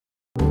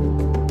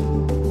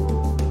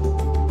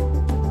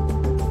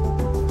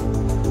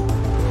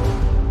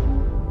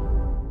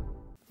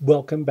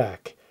Welcome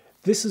back.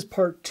 This is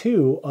part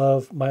 2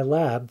 of my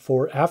lab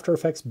for After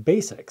Effects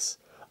Basics,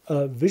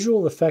 a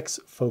visual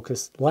effects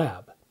focused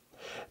lab.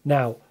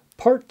 Now,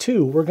 part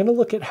 2, we're going to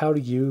look at how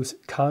to use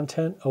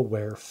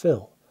content-aware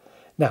fill.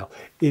 Now,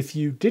 if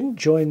you didn't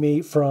join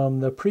me from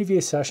the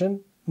previous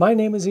session, my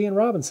name is Ian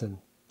Robinson.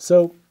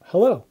 So,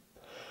 hello.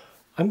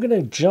 I'm going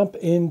to jump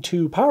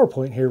into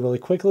PowerPoint here really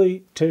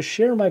quickly to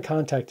share my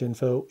contact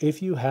info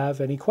if you have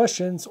any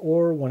questions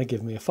or want to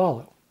give me a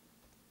follow.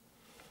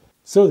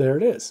 So there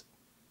it is.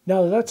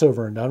 Now that that's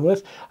over and done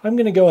with, I'm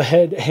going to go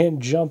ahead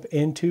and jump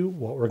into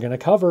what we're going to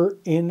cover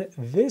in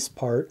this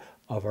part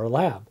of our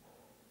lab.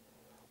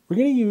 We're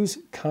going to use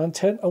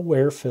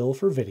content-aware fill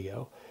for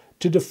video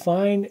to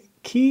define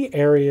key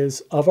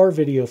areas of our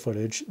video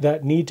footage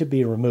that need to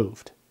be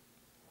removed.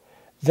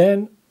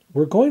 Then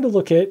we're going to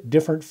look at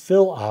different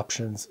fill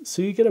options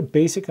so you get a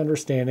basic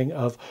understanding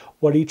of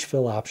what each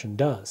fill option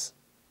does.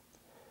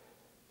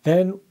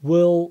 Then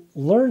we'll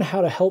learn how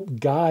to help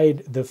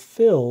guide the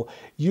fill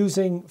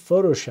using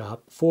Photoshop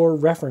for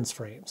reference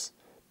frames,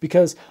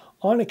 because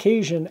on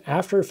occasion,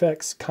 After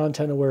Effects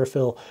content-aware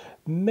fill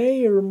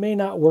may or may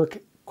not work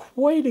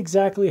quite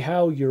exactly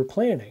how you're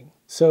planning.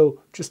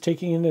 So just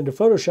taking it into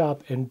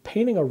Photoshop and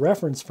painting a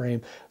reference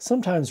frame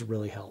sometimes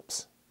really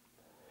helps.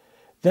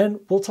 Then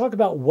we'll talk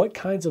about what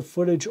kinds of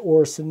footage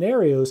or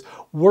scenarios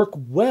work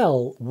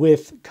well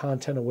with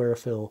content-aware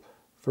fill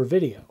for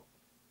video.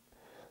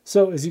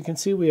 So as you can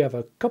see, we have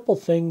a couple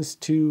things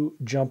to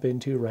jump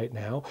into right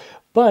now.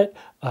 But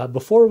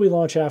before we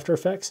launch After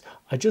Effects,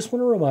 I just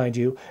want to remind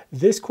you,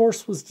 this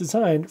course was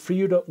designed for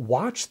you to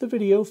watch the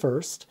video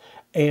first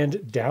and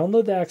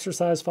download the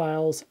exercise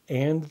files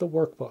and the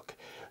workbook.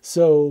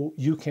 So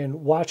you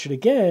can watch it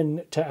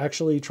again to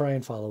actually try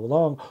and follow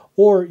along,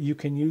 or you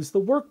can use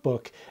the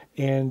workbook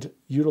and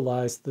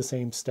utilize the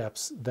same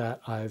steps that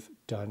I've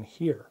done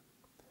here.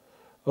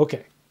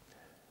 Okay.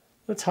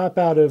 Let's hop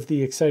out of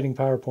the exciting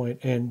PowerPoint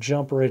and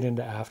jump right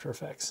into After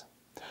Effects.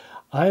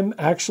 I'm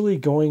actually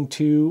going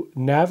to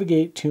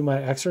navigate to my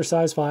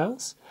exercise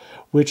files,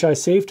 which I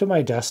saved to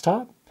my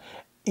desktop.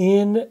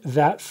 In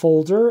that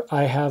folder,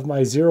 I have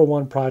my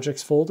 01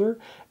 projects folder,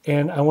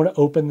 and I want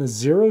to open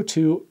the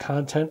 02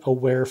 Content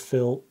Aware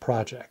Fill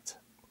project.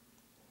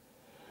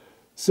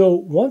 So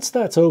once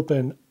that's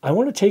open, I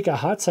want to take a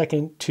hot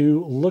second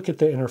to look at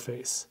the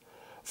interface.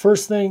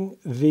 First thing,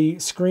 the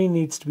screen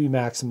needs to be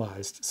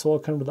maximized. So I'll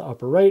come to the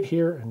upper right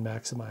here and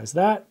maximize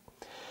that.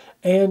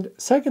 And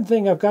second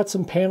thing, I've got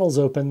some panels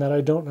open that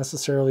I don't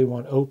necessarily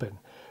want open.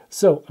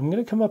 So I'm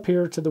going to come up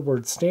here to the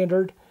word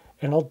standard,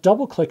 and I'll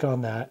double click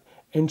on that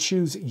and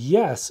choose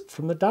yes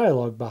from the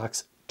dialog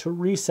box to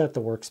reset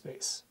the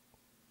workspace.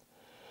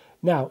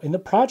 Now in the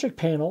project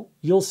panel,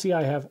 you'll see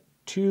I have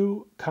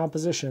two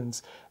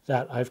compositions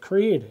that I've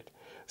created.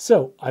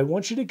 So I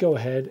want you to go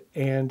ahead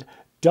and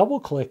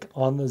double click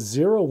on the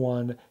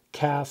 01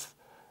 CAF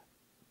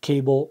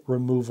cable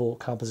removal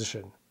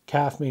composition.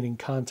 CAF meaning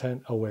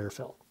content aware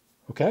fill.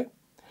 Okay.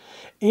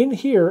 In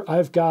here,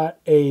 I've got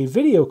a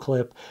video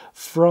clip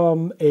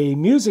from a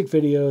music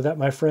video that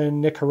my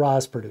friend Nick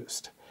Haraz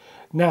produced.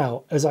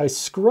 Now, as I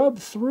scrub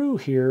through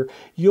here,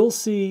 you'll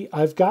see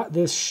I've got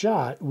this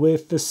shot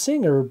with the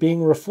singer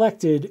being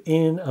reflected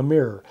in a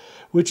mirror,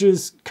 which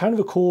is kind of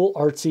a cool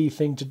artsy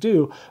thing to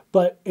do,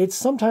 but it's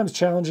sometimes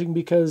challenging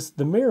because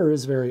the mirror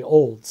is very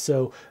old,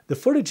 so the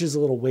footage is a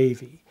little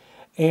wavy.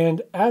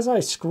 And as I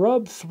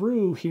scrub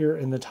through here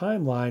in the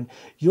timeline,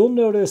 you'll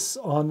notice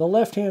on the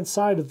left-hand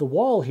side of the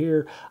wall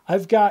here,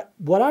 I've got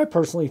what I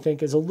personally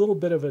think is a little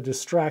bit of a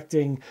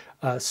distracting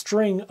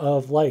string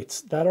of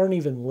lights that aren't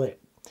even lit.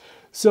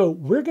 So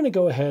we're going to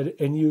go ahead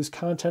and use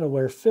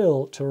content-aware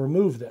fill to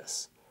remove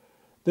this.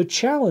 The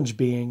challenge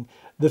being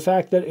the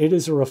fact that it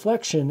is a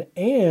reflection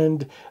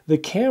and the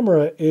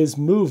camera is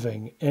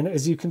moving. And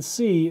as you can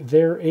see,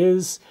 there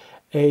is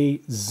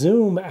a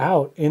zoom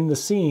out in the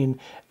scene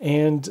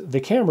and the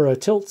camera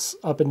tilts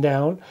up and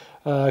down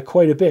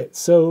quite a bit.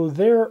 So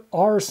there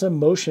are some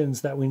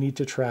motions that we need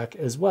to track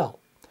as well.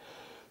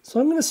 So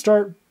I'm going to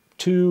start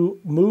to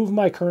move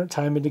my current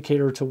time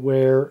indicator to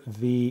where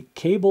the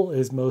cable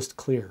is most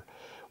clear,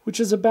 which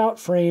is about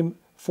frame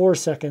 4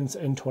 seconds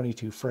and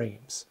 22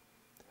 frames.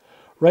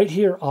 Right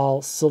here,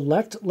 I'll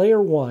select layer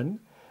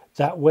 1.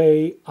 That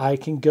way I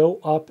can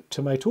go up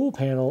to my tool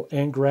panel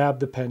and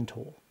grab the pen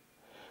tool.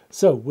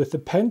 So with the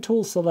pen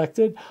tool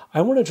selected,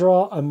 I want to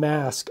draw a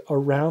mask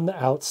around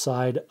the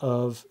outside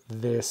of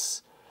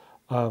this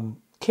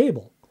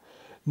cable.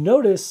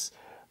 Notice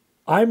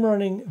I'm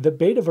running the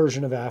beta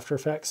version of After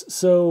Effects,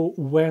 so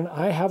when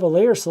I have a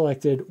layer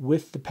selected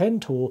with the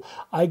pen tool,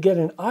 I get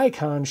an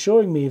icon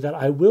showing me that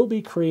I will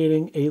be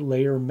creating a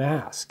layer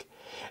mask.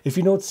 If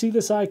you don't see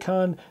this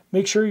icon,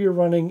 make sure you're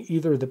running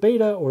either the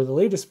beta or the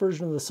latest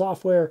version of the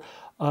software,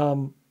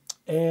 yeah,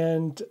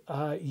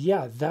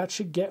 that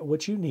should get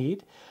what you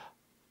need.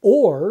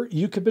 Or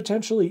you could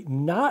potentially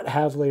not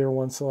have layer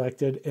 1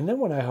 selected, and then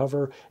when I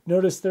hover,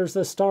 notice there's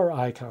a star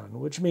icon,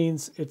 which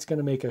means it's going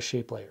to make a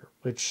shape layer,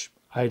 which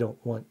I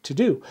don't want to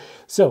do.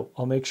 So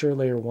I'll make sure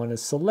layer 1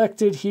 is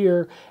selected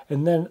here,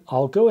 and then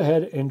I'll go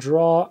ahead and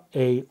draw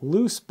a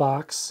loose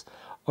box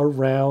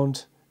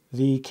around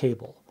the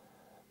cable.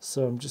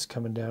 So I'm just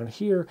coming down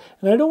here,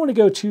 and I don't want to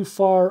go too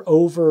far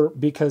over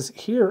because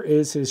here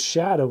is his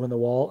shadow in the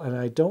wall, and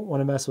I don't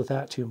want to mess with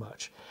that too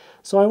much.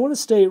 So I want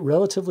to stay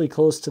relatively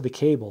close to the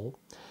cable,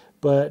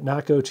 but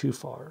not go too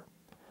far.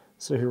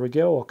 So here we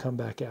go. I'll come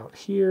back out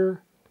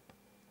here,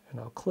 and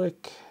I'll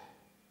click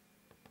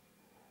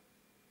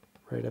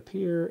right up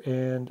here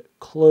and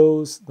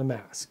close the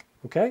mask.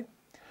 Okay?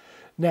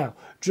 Now,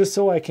 just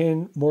so I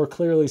can more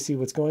clearly see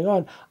what's going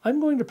on,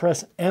 I'm going to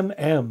press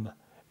MM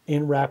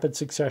in rapid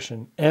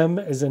succession. M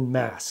as in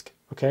mask,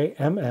 okay?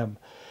 MM.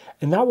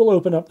 And that will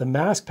open up the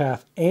mask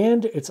path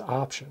and its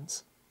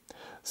options.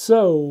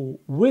 So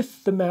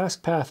with the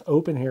mask path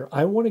open here,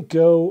 I want to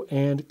go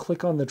and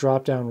click on the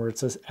drop down where it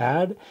says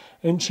add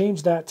and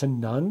change that to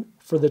none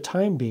for the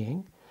time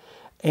being.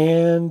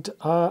 And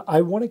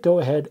I want to go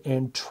ahead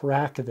and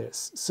track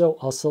this. So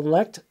I'll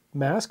select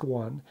mask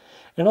 1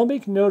 and I'll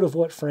make note of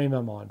what frame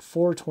I'm on,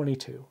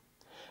 422.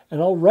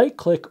 And I'll right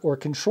click or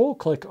control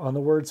click on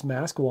the words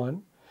mask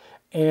 1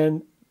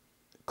 and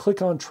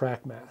click on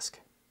track mask.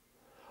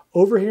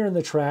 Over here in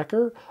the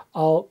tracker,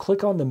 I'll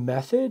click on the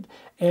method,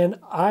 and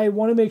I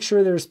want to make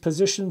sure there's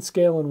position,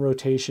 scale, and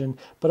rotation,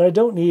 but I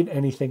don't need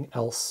anything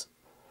else.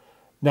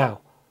 Now,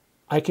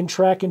 I can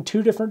track in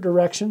 2 different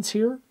directions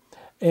here,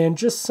 and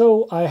just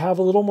so I have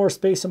a little more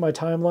space in my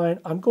timeline,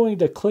 I'm going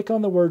to click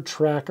on the word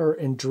tracker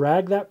and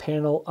drag that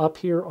panel up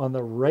here on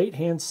the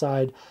right-hand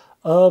side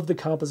of the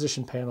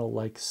composition panel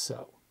like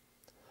so.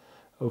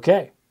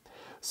 Okay.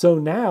 So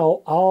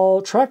now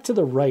I'll track to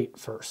the right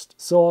first.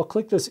 So I'll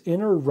click this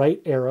inner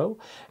right arrow,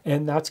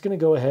 and that's going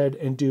to go ahead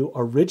and do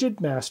a rigid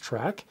mask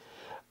track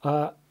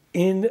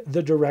in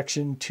the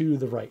direction to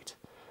the right.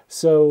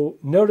 So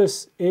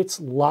notice it's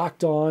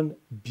locked on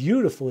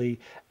beautifully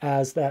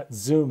as that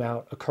zoom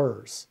out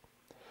occurs.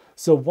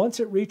 So once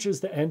it reaches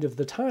the end of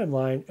the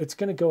timeline, it's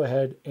going to go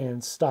ahead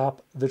and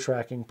stop the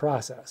tracking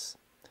process.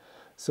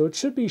 So it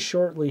should be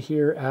shortly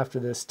here after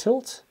this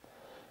tilt,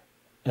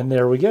 and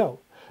there we go.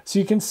 So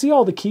you can see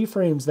all the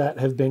keyframes that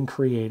have been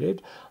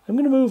created. I'm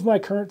going to move my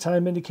current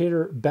time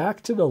indicator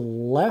back to the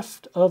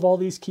left of all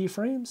these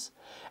keyframes,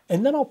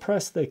 and then I'll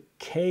press the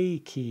K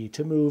key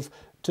to move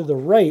to the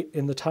right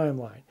in the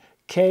timeline.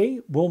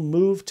 K will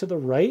move to the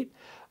right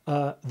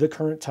the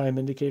current time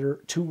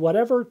indicator to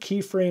whatever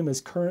keyframe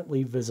is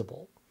currently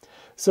visible.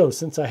 So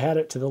since I had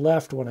it to the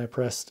left when I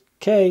pressed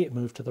K, it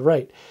moved to the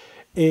right.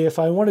 If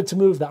I wanted to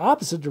move the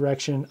opposite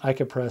direction, I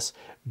could press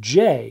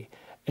J.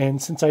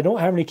 And since I don't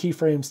have any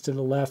keyframes to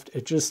the left,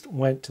 it just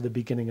went to the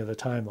beginning of the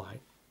timeline.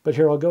 But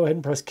here I'll go ahead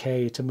and press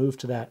K to move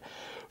to that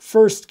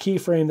first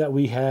keyframe that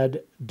we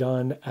had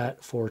done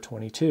at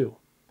 422.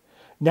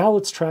 Now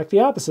let's track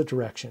the opposite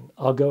direction.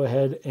 I'll go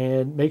ahead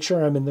and make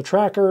sure I'm in the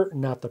tracker,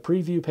 not the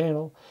preview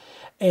panel.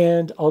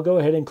 And I'll go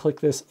ahead and click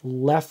this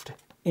left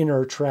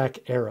inner track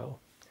arrow.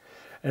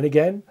 And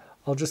again,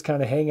 I'll just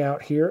kind of hang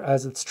out here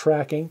as it's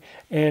tracking.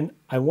 And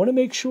I want to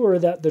make sure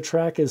that the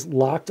track is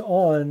locked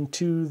on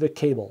to the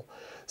cable.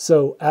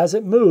 So as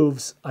it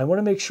moves, I want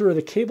to make sure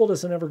the cable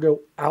doesn't ever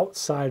go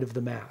outside of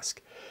the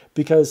mask,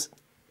 because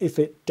if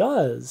it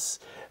does,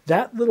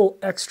 that little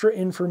extra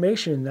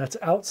information that's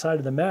outside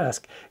of the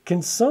mask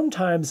can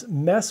sometimes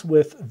mess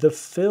with the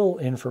fill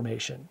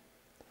information.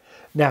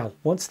 Now,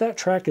 once that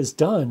track is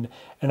done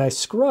and I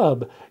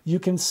scrub, you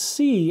can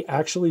see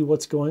actually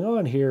what's going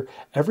on here.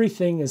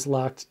 Everything is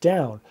locked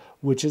down,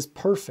 which is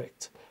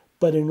perfect.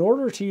 But in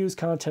order to use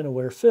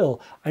content-aware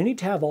fill, I need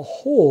to have a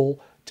hole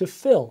to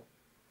fill.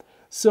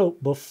 So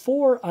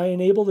before I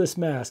enable this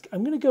mask,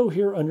 I'm going to go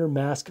here under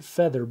Mask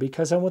Feather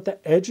because I want the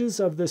edges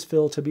of this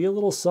fill to be a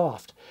little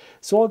soft.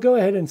 So I'll go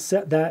ahead and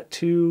set that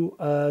to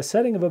a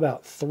setting of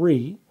about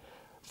 3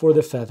 for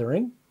the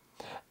feathering.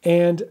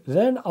 And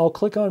then I'll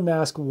click on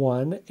Mask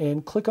 1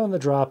 and click on the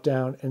drop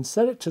down and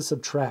set it to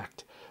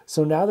Subtract.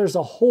 So now there's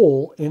a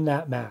hole in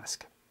that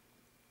mask.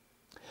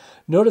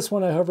 Notice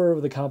when I hover over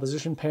the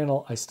composition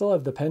panel, I still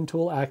have the pen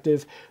tool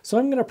active. So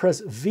I'm going to press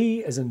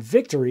V as in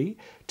victory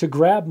to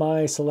grab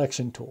my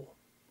selection tool.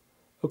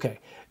 Okay,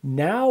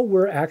 now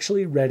we're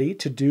actually ready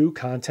to do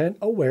content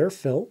aware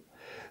fill.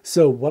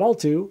 So what I'll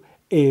do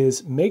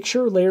is make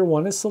sure layer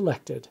 1 is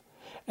selected,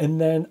 and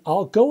then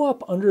I'll go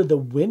up under the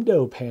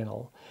window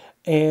panel,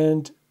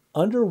 and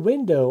under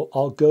window,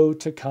 I'll go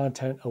to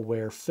content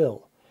aware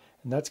fill.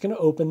 And that's going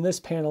to open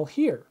this panel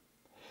here.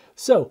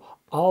 So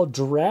I'll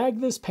drag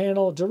this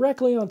panel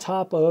directly on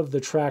top of the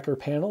tracker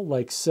panel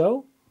like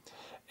so,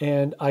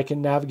 and I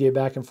can navigate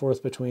back and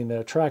forth between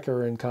the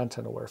tracker and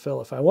content aware fill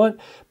if I want,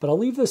 but I'll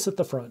leave this at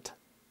the front.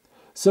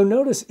 So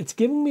notice it's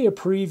giving me a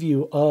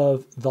preview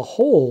of the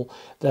hole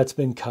that's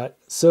been cut.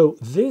 So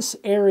this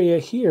area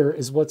here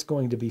is what's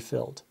going to be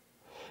filled.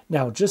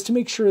 Now, just to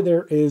make sure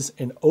there is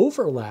an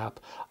overlap,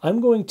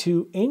 I'm going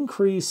to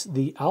increase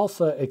the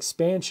alpha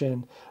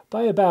expansion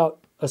by about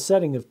a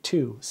setting of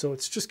 2. So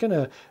it's just going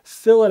to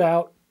fill it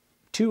out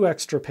 2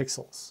 extra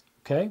pixels,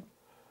 okay?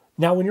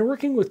 Now, when you're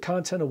working with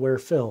content-aware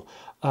fill,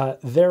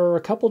 there are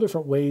a couple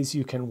different ways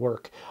you can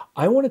work.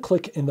 I want to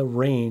click in the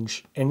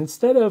range, and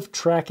instead of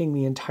tracking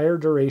the entire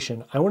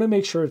duration, I want to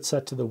make sure it's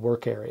set to the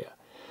work area.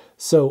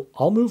 So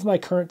I'll move my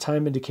current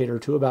time indicator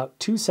to about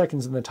 2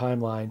 seconds in the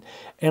timeline,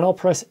 and I'll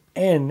press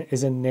N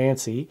as in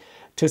Nancy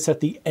to set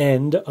the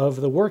end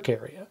of the work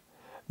area.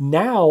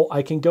 Now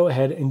I can go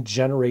ahead and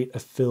generate a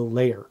fill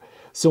layer.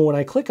 So when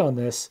I click on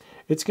this,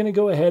 it's going to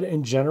go ahead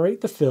and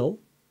generate the fill.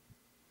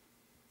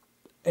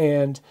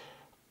 And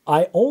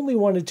I only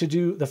wanted to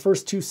do the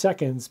first 2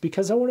 seconds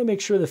because I want to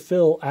make sure the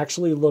fill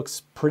actually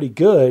looks pretty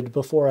good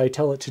before I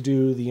tell it to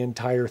do the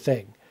entire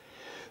thing.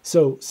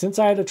 So since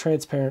I had a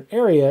transparent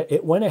area,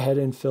 it went ahead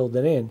and filled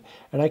it in.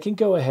 And I can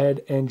go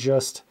ahead and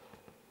just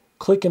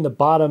click in the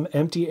bottom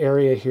empty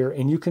area here,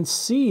 and you can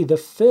see the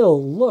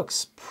fill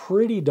looks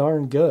pretty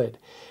darn good.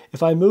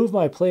 If I move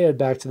my playhead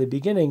back to the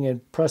beginning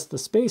and press the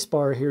space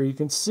bar here, you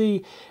can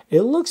see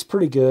it looks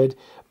pretty good,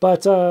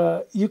 but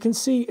you can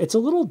see it's a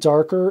little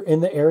darker in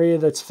the area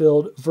that's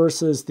filled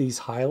versus these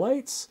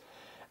highlights.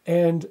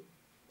 And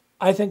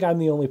I think I'm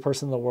the only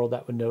person in the world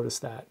that would notice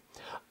that.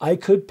 I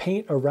could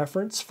paint a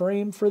reference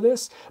frame for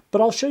this, but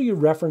I'll show you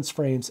reference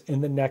frames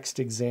in the next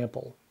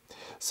example.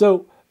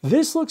 So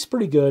this looks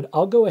pretty good.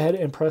 I'll go ahead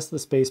and press the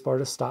spacebar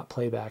to stop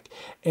playback,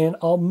 and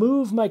I'll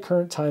move my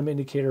current time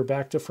indicator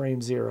back to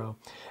frame 0,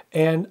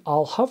 and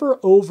I'll hover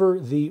over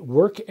the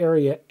work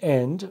area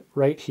end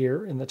right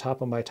here in the top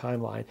of my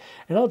timeline,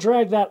 and I'll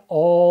drag that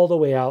all the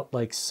way out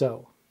like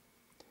so.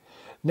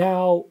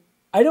 Now,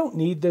 I don't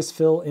need this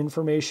fill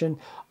information.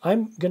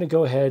 I'm going to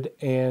go ahead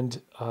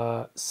and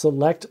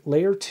select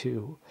layer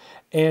 2,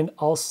 and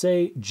I'll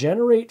say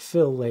generate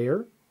fill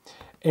layer.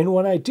 And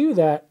when I do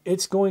that,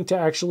 it's going to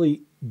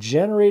actually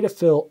generate a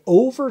fill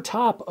over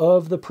top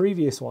of the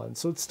previous one.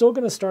 So it's still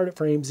going to start at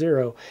frame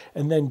 0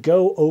 and then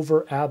go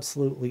over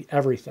absolutely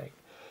everything.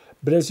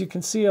 But as you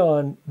can see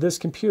on this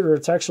computer,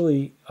 it's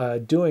actually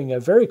doing a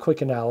very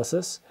quick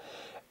analysis.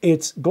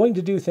 It's going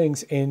to do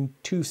things in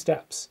 2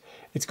 steps.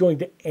 It's going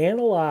to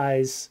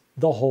analyze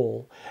the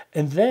hole,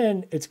 and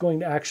then it's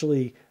going to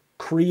actually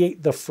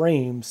create the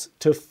frames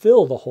to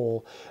fill the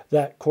hole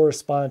that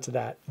correspond to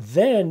that.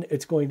 Then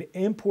it's going to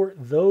import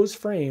those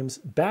frames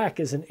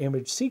back as an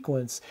image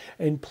sequence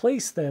and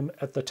place them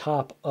at the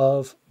top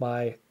of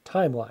my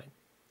timeline.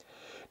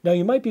 Now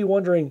you might be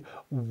wondering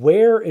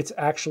where it's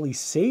actually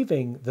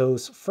saving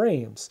those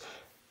frames.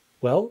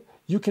 Well,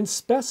 you can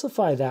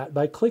specify that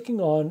by clicking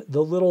on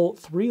the little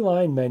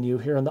 3-line menu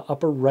here in the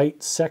upper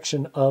right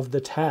section of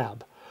the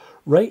tab.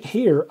 Right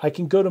here, I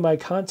can go to my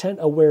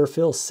content-aware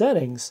fill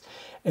settings,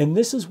 and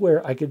this is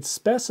where I could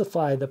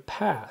specify the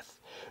path.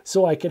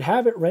 So I could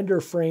have it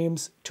render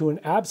frames to an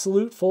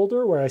absolute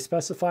folder where I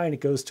specify and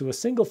it goes to a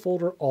single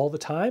folder all the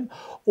time,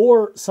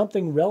 or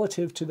something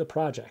relative to the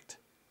project.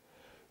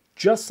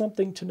 Just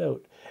something to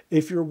note.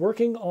 If you're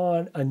working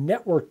on a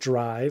network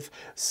drive,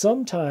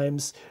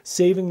 sometimes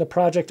saving the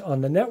project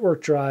on the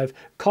network drive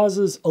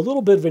causes a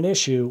little bit of an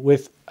issue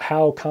with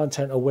how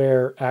content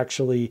aware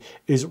actually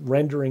is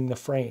rendering the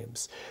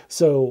frames.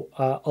 So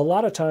a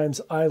lot of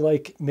times I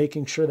like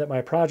making sure that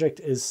my project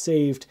is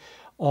saved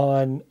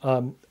on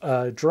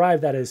a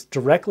drive that is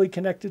directly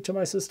connected to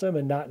my system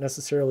and not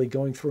necessarily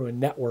going through a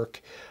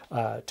network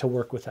to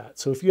work with that.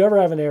 So if you ever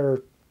have an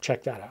error,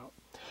 check that out.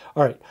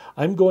 All right,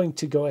 I'm going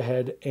to go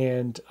ahead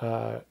and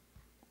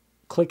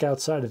click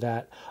outside of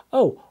that.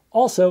 Oh,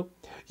 also,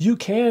 you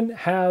can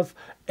have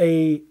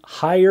a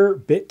higher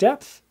bit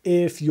depth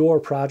if your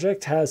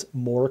project has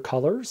more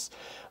colors.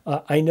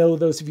 I know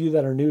those of you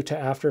that are new to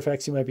After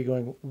Effects, you might be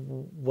going,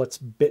 what's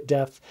bit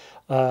depth?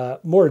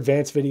 More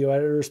advanced video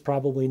editors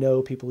probably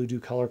know, people who do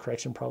color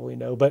correction probably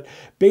know, but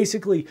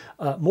basically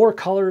more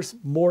colors,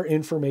 more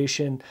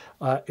information.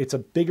 It's a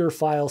bigger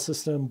file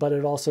system, but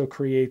it also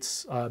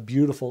creates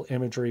beautiful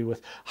imagery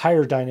with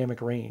higher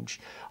dynamic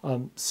range.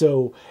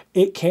 So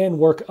it can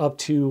work up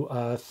to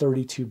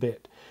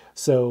 32-bit.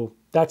 So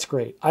that's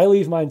great. I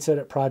leave mine set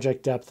at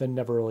project depth and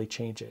never really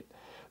change it.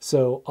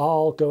 So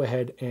I'll go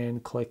ahead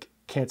and click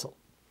cancel.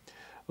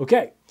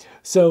 Okay,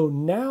 so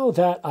now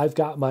that I've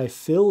got my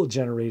fill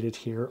generated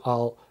here,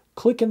 I'll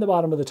click in the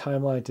bottom of the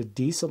timeline to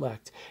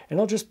deselect, and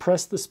I'll just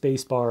press the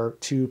space bar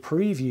to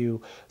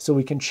preview so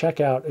we can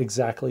check out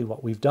exactly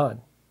what we've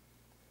done.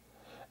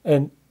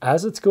 And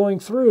as it's going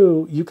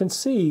through, you can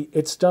see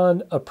it's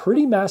done a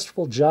pretty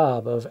masterful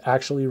job of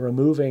actually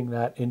removing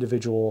that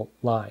individual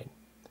line.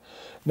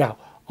 Now,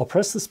 I'll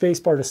press the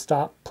spacebar to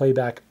stop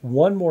playback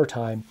one more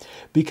time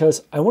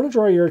because I want to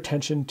draw your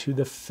attention to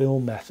the fill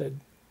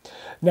method.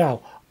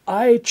 Now,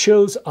 I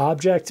chose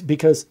object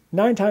because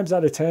 9 times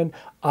out of 10,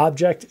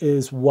 object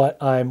is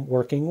what I'm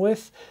working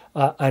with.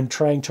 I'm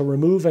trying to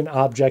remove an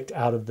object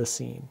out of the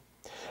scene.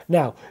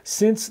 Now,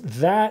 since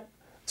that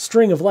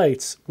string of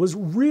lights was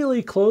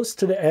really close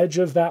to the edge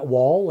of that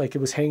wall, like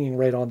it was hanging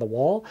right on the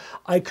wall,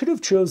 I could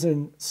have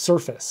chosen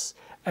surface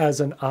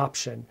as an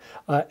option.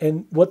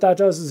 And what that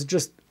does is it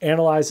just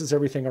analyzes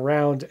everything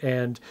around,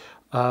 and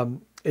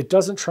it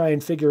doesn't try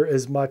and figure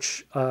as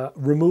much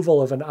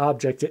removal of an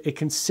object. It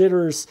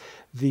considers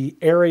the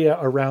area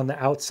around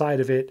the outside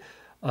of it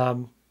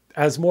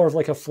as more of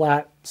like a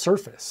flat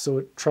surface. So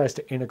it tries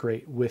to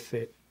integrate with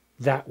it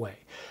that way.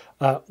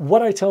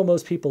 What I tell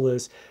most people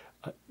is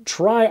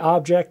try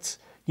objects,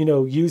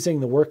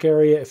 using the work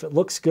area. If it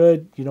looks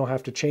good, you don't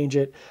have to change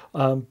it,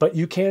 but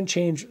you can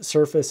change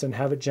surface and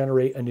have it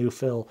generate a new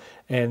fill,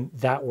 and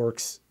that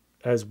works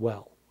as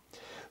well.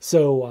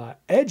 So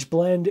edge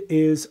blend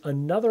is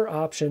another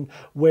option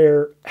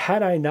where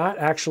had I not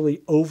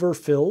actually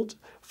overfilled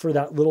for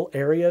that little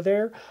area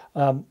there,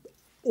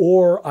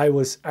 or I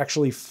was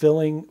actually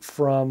filling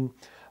from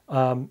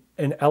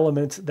an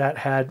element that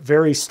had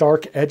very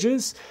stark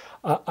edges,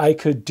 I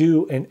could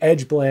do an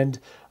edge blend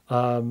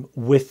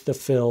with the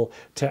fill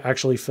to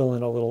actually fill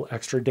in a little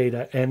extra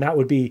data. And that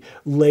would be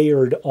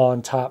layered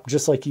on top,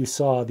 just like you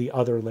saw the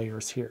other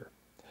layers here.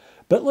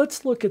 But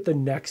let's look at the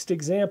next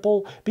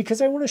example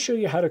because I want to show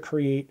you how to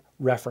create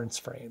reference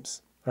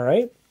frames. All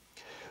right.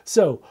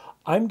 So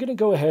I'm going to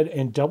go ahead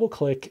and double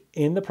click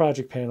in the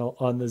project panel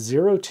on the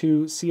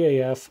 02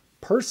 CAF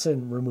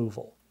person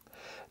removal.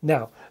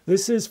 Now,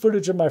 this is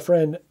footage of my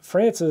friend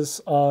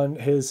Francis on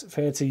his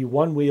fancy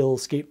one-wheel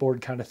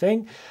skateboard kind of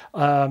thing.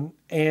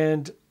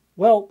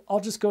 Well, I'll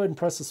just go ahead and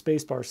press the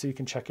space bar so you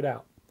can check it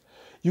out.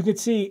 You can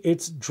see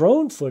it's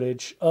drone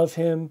footage of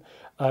him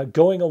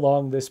going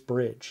along this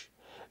bridge.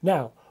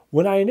 Now,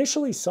 when I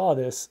initially saw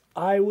this,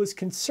 I was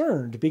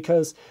concerned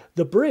because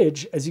the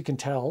bridge, as you can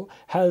tell,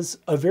 has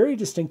a very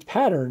distinct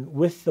pattern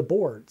with the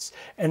boards.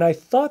 And I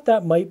thought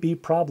that might be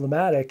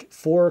problematic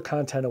for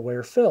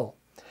content-aware fill.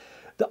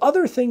 The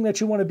other thing that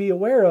you want to be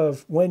aware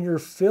of when you're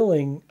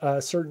filling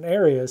certain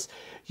areas,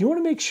 you want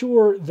to make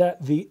sure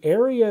that the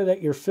area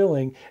that you're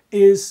filling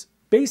is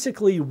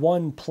basically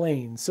one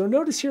plane. So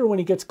notice here when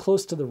he gets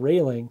close to the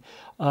railing,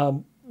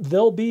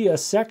 there'll be a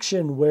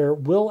section where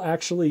we'll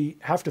actually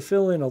have to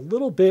fill in a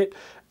little bit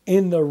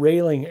in the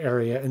railing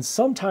area. And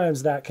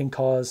sometimes that can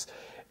cause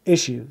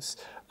issues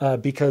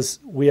because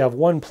we have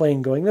one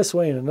plane going this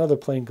way and another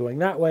plane going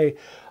that way.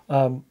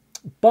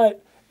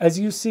 But as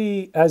you'll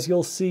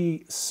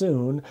see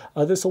soon,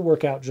 this will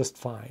work out just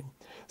fine.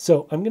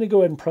 So I'm going to go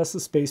ahead and press the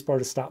space bar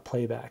to stop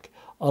playback.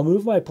 I'll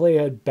move my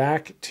playhead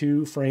back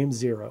to frame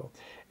 0.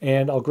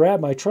 And I'll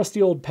grab my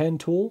trusty old pen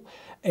tool.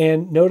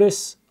 And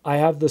notice I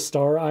have the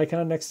star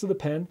icon next to the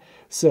pen.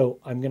 So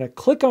I'm going to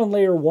click on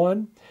layer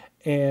 1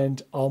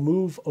 and I'll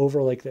move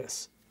over like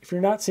this. If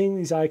you're not seeing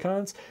these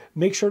icons,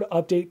 make sure to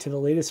update to the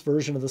latest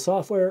version of the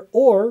software,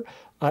 or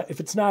if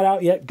it's not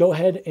out yet, go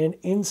ahead and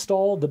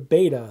install the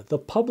beta, the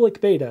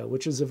public beta,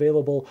 which is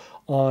available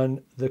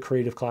on the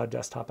Creative Cloud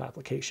desktop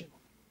application.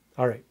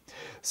 All right,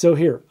 so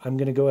here, I'm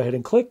going to go ahead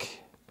and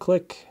click,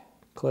 click,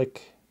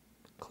 click,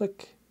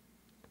 click,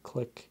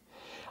 click.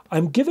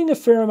 I'm giving a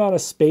fair amount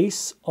of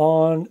space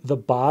on the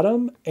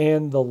bottom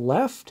and the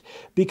left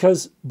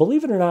because,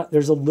 believe it or not,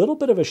 there's a little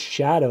bit of a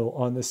shadow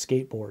on the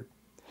skateboard.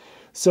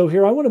 So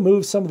here, I want to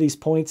move some of these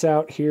points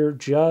out here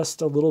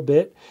just a little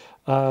bit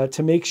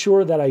to make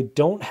sure that I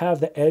don't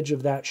have the edge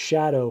of that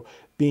shadow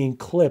being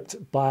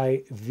clipped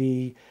by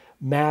the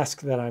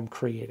mask that I'm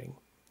creating.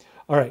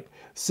 All right,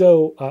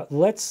 so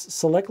let's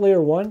select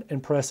layer 1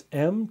 and press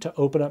M to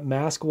open up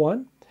mask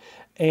 1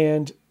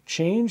 and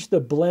change the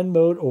blend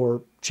mode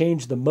or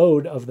change the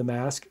mode of the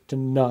mask to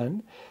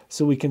none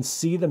so we can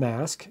see the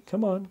mask.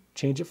 Come on,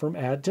 change it from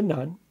add to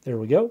none. There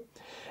we go.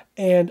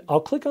 And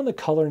I'll click on the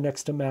color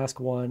next to mask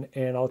 1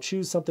 and I'll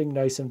choose something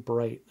nice and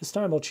bright. This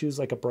time I'll choose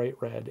like a bright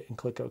red and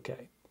click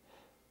OK.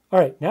 All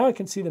right, now I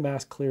can see the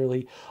mask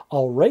clearly.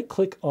 I'll right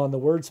click on the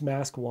words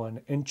mask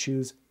 1 and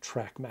choose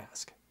track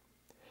mask.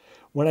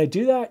 When I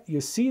do that,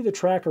 you see the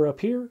tracker up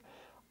here.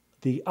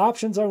 The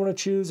options I want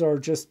to choose are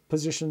just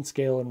position,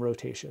 scale, and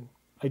rotation.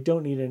 I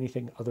don't need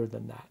anything other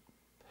than that.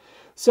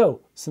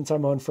 So since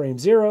I'm on frame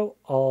 0,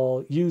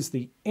 I'll use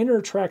the inner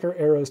tracker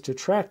arrows to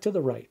track to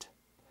the right.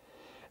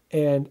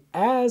 And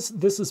as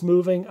this is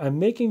moving, I'm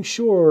making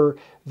sure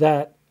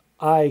that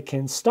I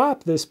can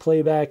stop this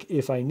playback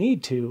if I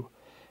need to.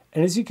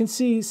 And as you can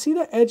see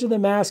the edge of the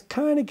mask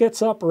kind of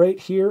gets up right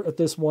here at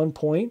this one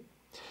point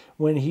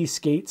when he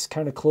skates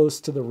kind of close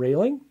to the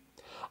railing.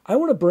 I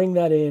want to bring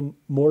that in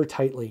more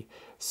tightly.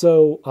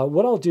 So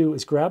what I'll do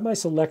is grab my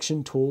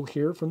selection tool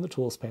here from the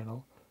tools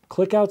panel,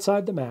 click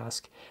outside the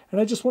mask,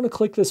 and I just want to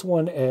click this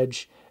one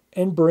edge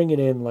and bring it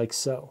in like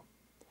so.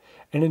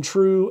 And in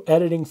true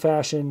editing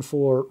fashion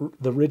for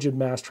the rigid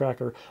mask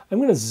tracker, I'm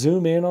going to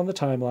zoom in on the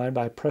timeline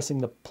by pressing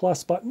the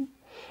plus button,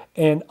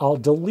 and I'll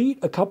delete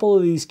a couple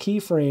of these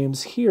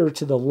keyframes here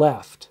to the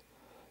left,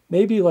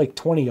 maybe like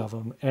 20 of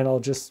them, and I'll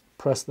just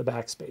press the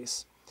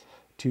backspace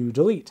to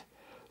delete.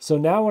 So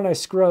now when I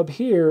scrub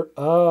here,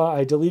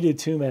 I deleted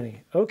too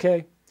many.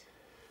 Okay,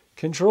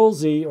 Control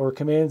Z or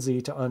Command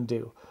Z to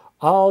undo.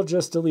 I'll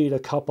just delete a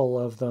couple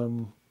of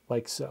them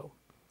like so.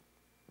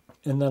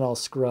 And then I'll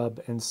scrub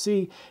and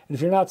see. And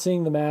if you're not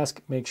seeing the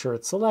mask, make sure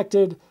it's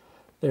selected.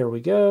 There we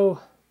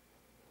go.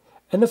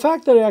 And the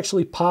fact that it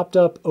actually popped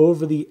up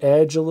over the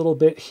edge a little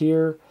bit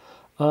here,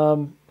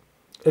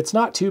 it's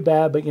not too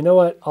bad, but you know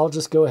what? I'll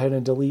just go ahead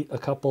and delete a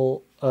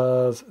couple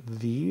of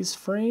these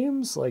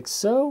frames like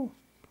so.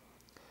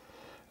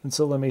 And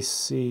so let me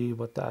see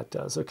what that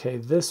does. Okay,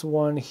 this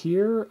one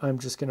here, I'm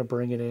just going to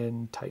bring it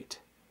in tight.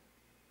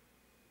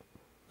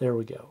 There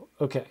we go.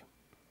 Okay.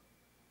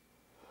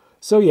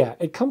 So yeah,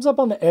 it comes up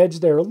on the edge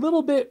there a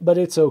little bit, but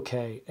it's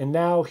okay. And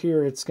now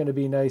here it's going to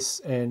be nice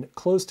and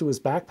close to his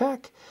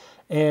backpack.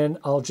 And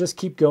I'll just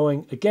keep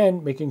going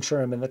again, making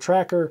sure I'm in the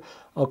tracker.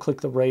 I'll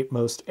click the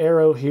rightmost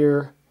arrow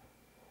here.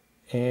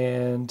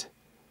 And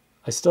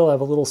I still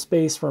have a little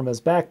space from his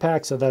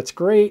backpack, so that's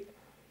great.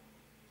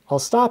 I'll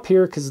stop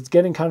here because it's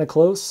getting kind of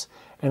close,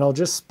 and I'll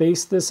just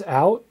space this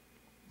out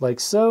like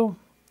so.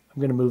 I'm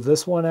going to move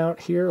this one out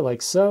here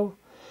like so.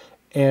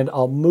 And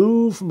I'll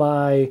move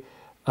my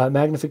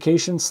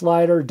magnification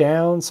slider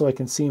down so I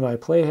can see my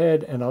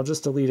playhead, and I'll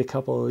just delete a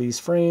couple of these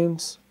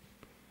frames,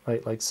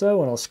 right, like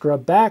so, and I'll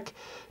scrub back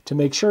to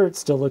make sure it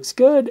still looks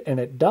good, and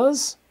it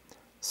does.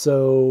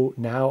 So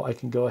now I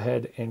can go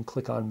ahead and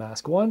click on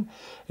mask 1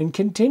 and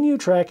continue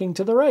tracking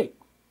to the right.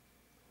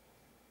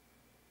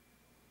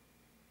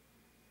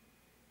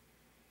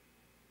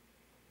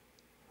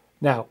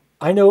 Now,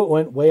 I know it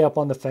went way up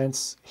on the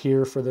fence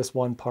here for this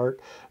one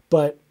part,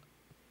 but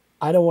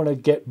I don't want to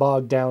get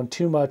bogged down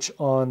too much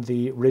on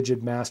the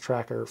rigid mask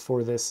tracker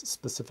for this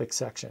specific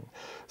section.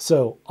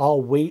 So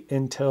I'll wait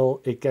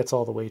until it gets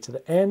all the way to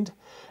the end,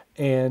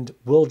 and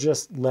we'll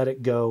just let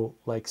it go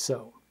like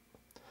so.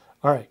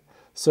 All right,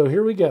 so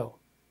here we go.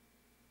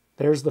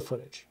 There's the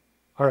footage.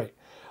 All right,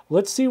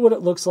 let's see what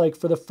it looks like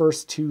for the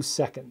first 2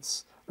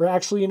 seconds. Or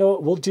actually, you know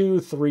what, we'll do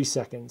 3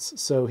 seconds.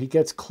 So he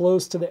gets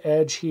close to the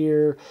edge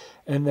here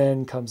and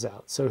then comes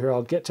out. So here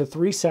I'll get to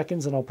 3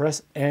 seconds and I'll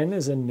press N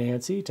as in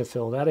Nancy to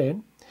fill that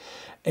in.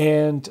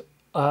 And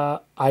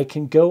I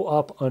can go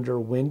up under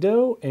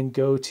Window and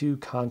go to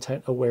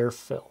Content Aware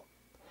Fill.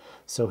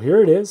 So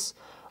here it is.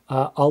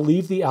 I'll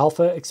leave the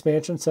alpha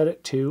expansion set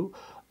at 2.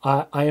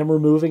 I am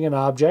removing an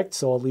object,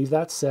 so I'll leave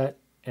that set.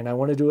 And I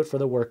want to do it for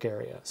the work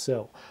area.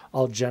 So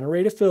I'll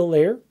generate a fill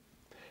layer.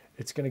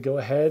 It's going to go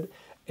ahead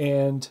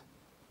and,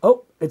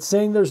 oh, it's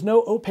saying there's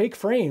no opaque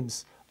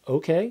frames.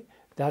 Okay,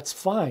 that's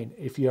fine.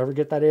 If you ever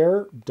get that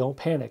error, don't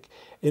panic.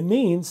 It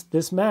means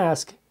this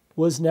mask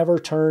was never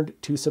turned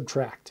to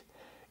subtract.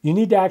 You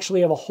need to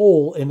actually have a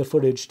hole in the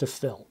footage to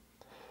fill.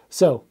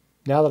 So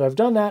now that I've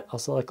done that, I'll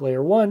select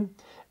layer 1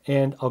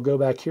 and I'll go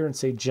back here and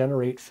say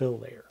generate fill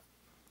layer.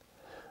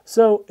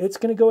 So it's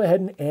going to go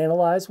ahead and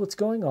analyze what's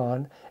going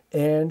on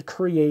and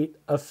create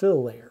a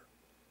fill layer.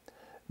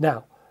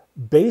 Now,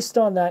 based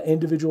on that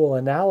individual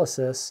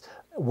analysis,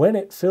 when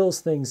it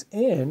fills things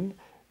in,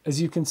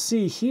 as you can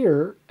see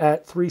here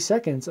at 3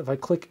 seconds, if I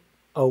click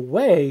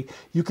away,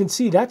 you can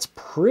see that's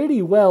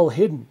pretty well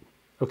hidden,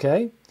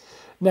 okay?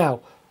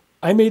 Now,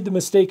 I made the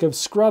mistake of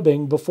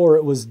scrubbing before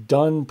it was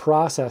done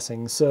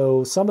processing,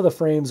 so some of the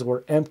frames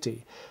were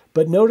empty.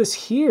 But notice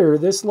here,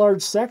 this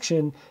large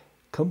section,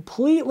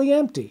 completely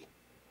empty.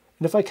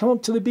 And if I come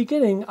up to the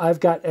beginning, I've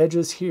got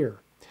edges here.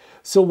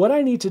 So what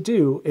I need to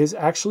do is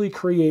actually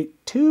create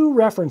 2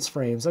 reference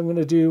frames. I'm going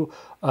to do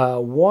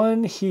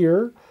one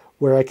here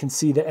where I can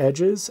see the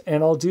edges,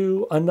 and I'll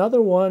do another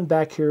one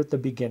back here at the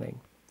beginning.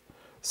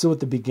 So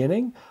at the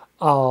beginning,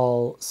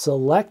 I'll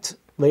select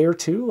layer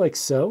 2 like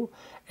so,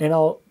 and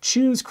I'll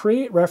choose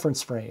create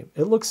reference frame.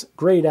 It looks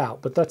grayed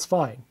out, but that's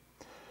fine.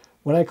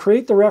 When I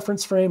create the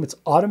reference frame, it's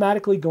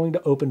automatically going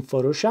to open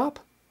Photoshop.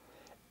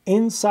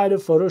 Inside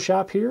of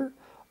Photoshop here,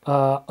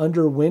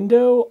 under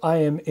Window, I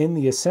am in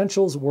the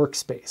Essentials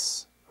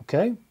workspace,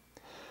 okay?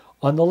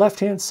 On the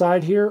left-hand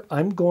side here,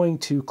 I'm going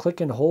to click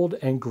and hold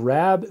and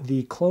grab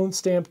the clone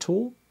stamp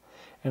tool,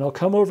 and I'll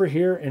come over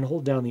here and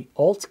hold down the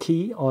Alt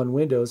key on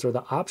Windows or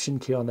the Option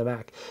key on the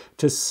Mac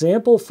to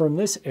sample from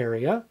this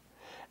area,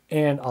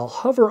 and I'll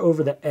hover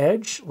over the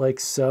edge like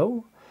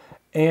so,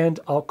 and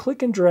I'll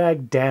click and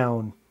drag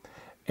down.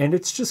 And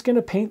it's just going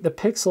to paint the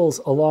pixels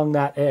along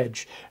that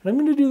edge. And I'm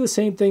going to do the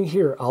same thing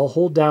here. I'll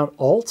hold down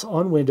Alt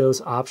on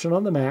Windows, Option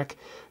on the Mac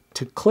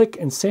to click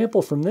and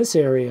sample from this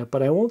area,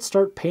 but I won't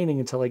start painting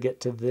until I get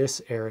to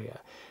this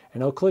area.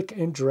 And I'll click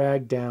and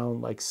drag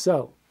down like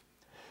so.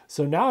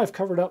 So now I've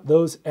covered up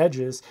those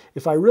edges.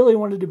 If I really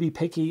wanted to be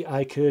picky,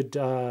 I could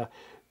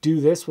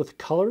do this with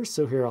colors.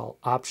 So here I'll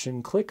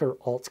Option click or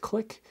Alt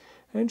click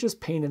and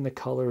just paint in the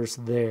colors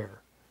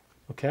there.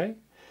 Okay?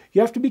 You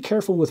have to be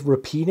careful with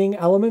repeating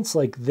elements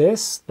like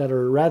this that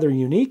are rather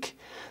unique.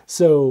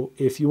 So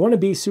if you want to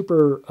be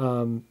super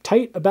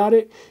tight about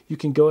it, you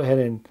can go ahead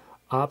and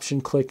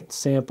Option click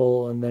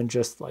sample and then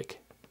just like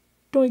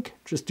doink,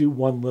 just do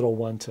one little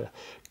one to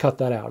cut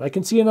that out. I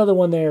can see another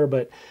one there,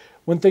 but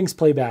when things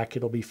play back,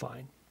 it'll be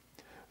fine.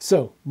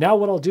 So now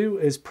what I'll do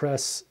is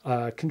press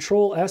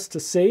Control S to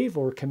save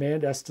or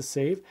Command S to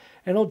save,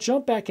 and I'll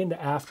jump back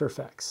into After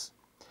Effects.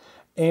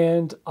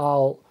 And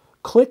I'll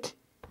click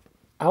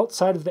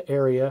outside of the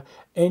area,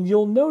 and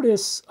you'll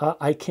notice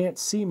I can't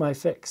see my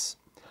fix.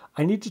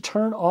 I need to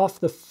turn off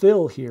the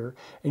fill here.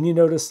 And you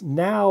notice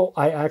now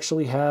I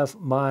actually have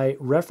my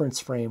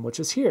reference frame, which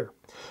is here.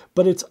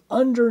 But it's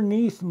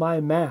underneath my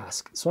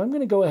mask. So I'm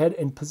going to go ahead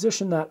and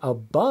position that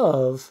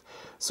above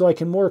so I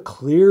can more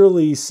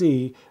clearly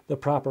see the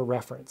proper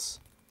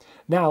reference.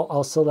 Now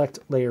I'll select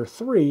layer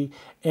 3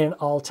 and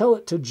I'll tell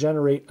it to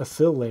generate a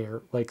fill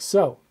layer like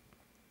so.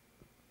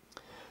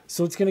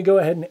 So it's going to go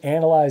ahead and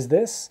analyze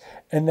this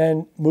and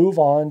then move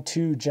on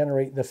to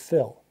generate the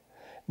fill.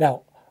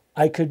 Now,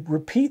 I could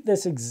repeat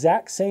this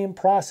exact same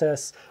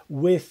process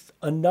with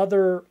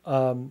another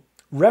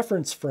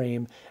reference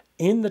frame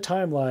in the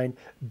timeline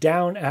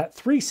down at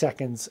 3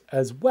 seconds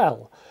as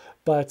well.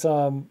 But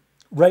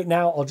right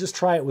now, I'll just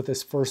try it with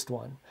this first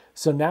one.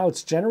 So now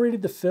it's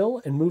generated the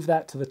fill and move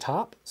that to the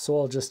top. So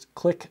I'll just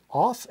click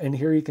off, and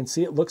here you can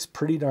see it looks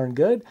pretty darn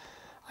good.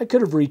 I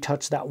could have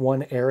retouched that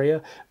one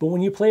area, but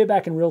when you play it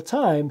back in real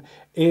time,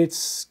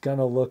 it's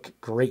gonna look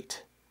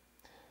great.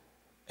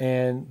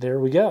 And there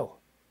we go.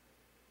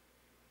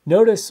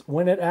 Notice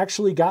when it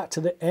actually got to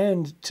the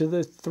end, to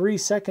the 3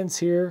 seconds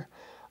here,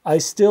 I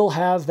still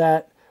have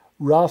that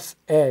rough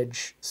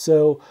edge.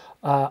 So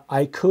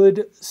I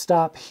could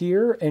stop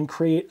here and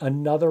create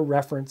another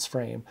reference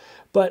frame.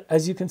 But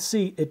as you can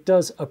see, it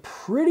does a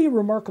pretty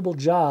remarkable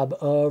job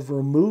of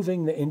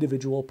removing the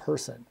individual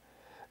person.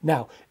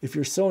 Now, if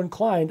you're so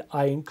inclined,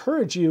 I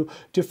encourage you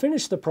to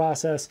finish the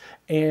process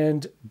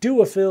and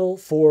do a fill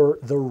for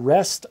the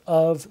rest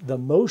of the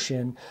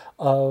motion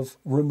of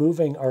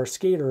removing our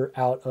skater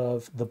out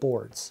of the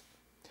boards.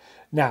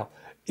 Now,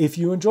 if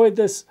you enjoyed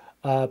this,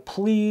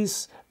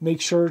 please make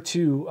sure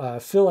to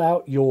fill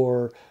out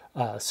your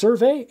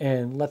survey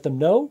and let them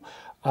know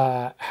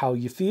how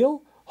you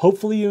feel.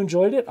 Hopefully you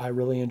enjoyed it. I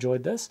really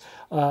enjoyed this.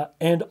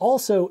 And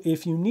also,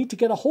 if you need to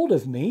get a hold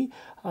of me,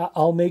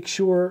 I'll make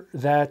sure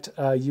that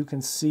you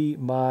can see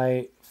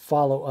my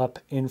follow-up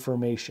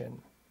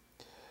information.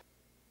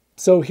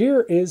 So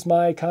here is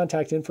my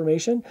contact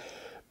information.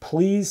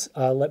 Please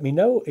let me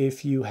know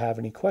if you have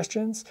any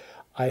questions.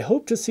 I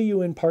hope to see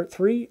you in part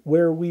 3,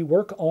 where we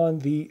work on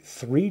the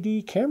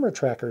 3D camera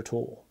tracker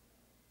tool.